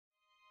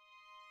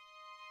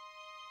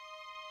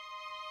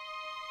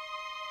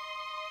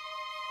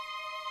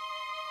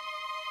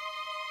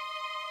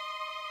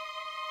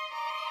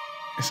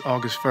It's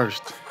August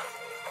 1st,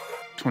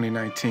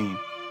 2019.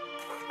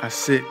 I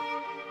sit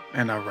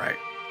and I write.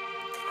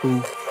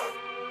 Who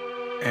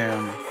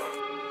am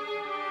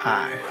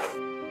I?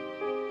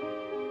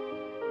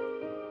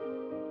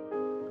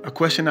 A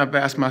question I've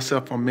asked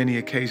myself on many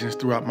occasions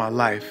throughout my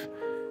life.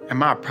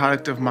 Am I a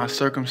product of my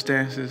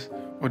circumstances,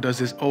 or does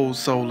this old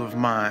soul of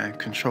mine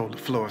control the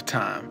flow of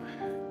time?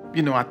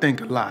 I think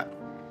a lot.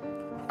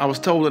 I was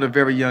told at a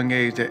very young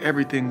age that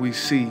everything we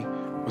see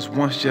was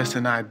once just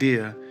an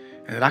idea,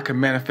 and that I could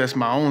manifest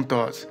my own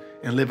thoughts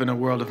and live in a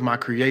world of my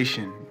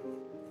creation,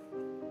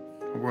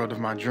 a world of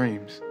my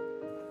dreams.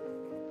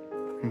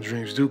 And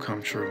dreams do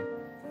come true.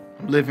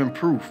 I'm living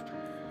proof.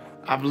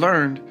 I've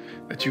learned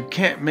that you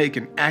can't make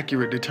an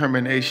accurate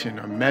determination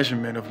or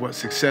measurement of what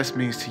success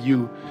means to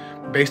you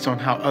based on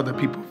how other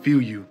people view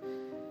you.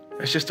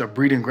 It's just a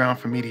breeding ground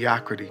for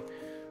mediocrity,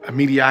 a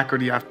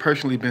mediocrity I've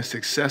personally been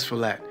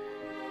successful at.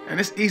 And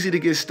it's easy to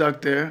get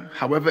stuck there,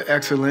 however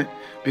excellent,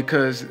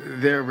 because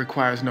there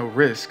requires no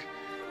risk.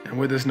 And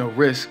where there's no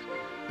risk,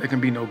 there can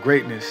be no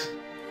greatness.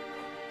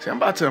 See, I'm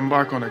about to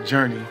embark on a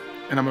journey,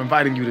 and I'm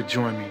inviting you to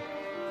join me.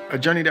 A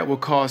journey that will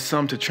cause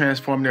some to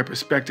transform their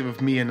perspective of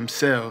me and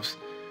themselves.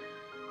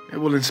 It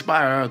will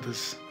inspire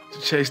others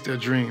to chase their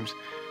dreams.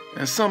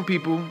 And some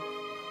people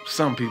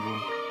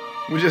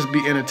will just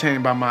be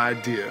entertained by my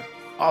idea.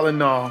 All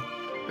in all,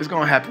 it's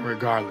gonna happen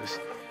regardless.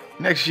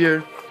 Next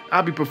year,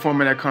 I'll be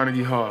performing at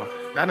Carnegie Hall,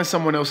 not in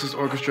someone else's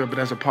orchestra, but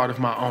as a part of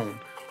my own.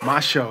 My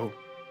show,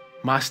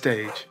 my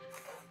stage,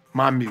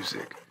 my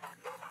music.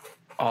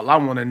 All I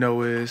wanna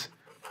know is,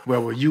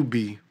 where will you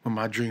be when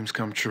my dreams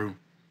come true?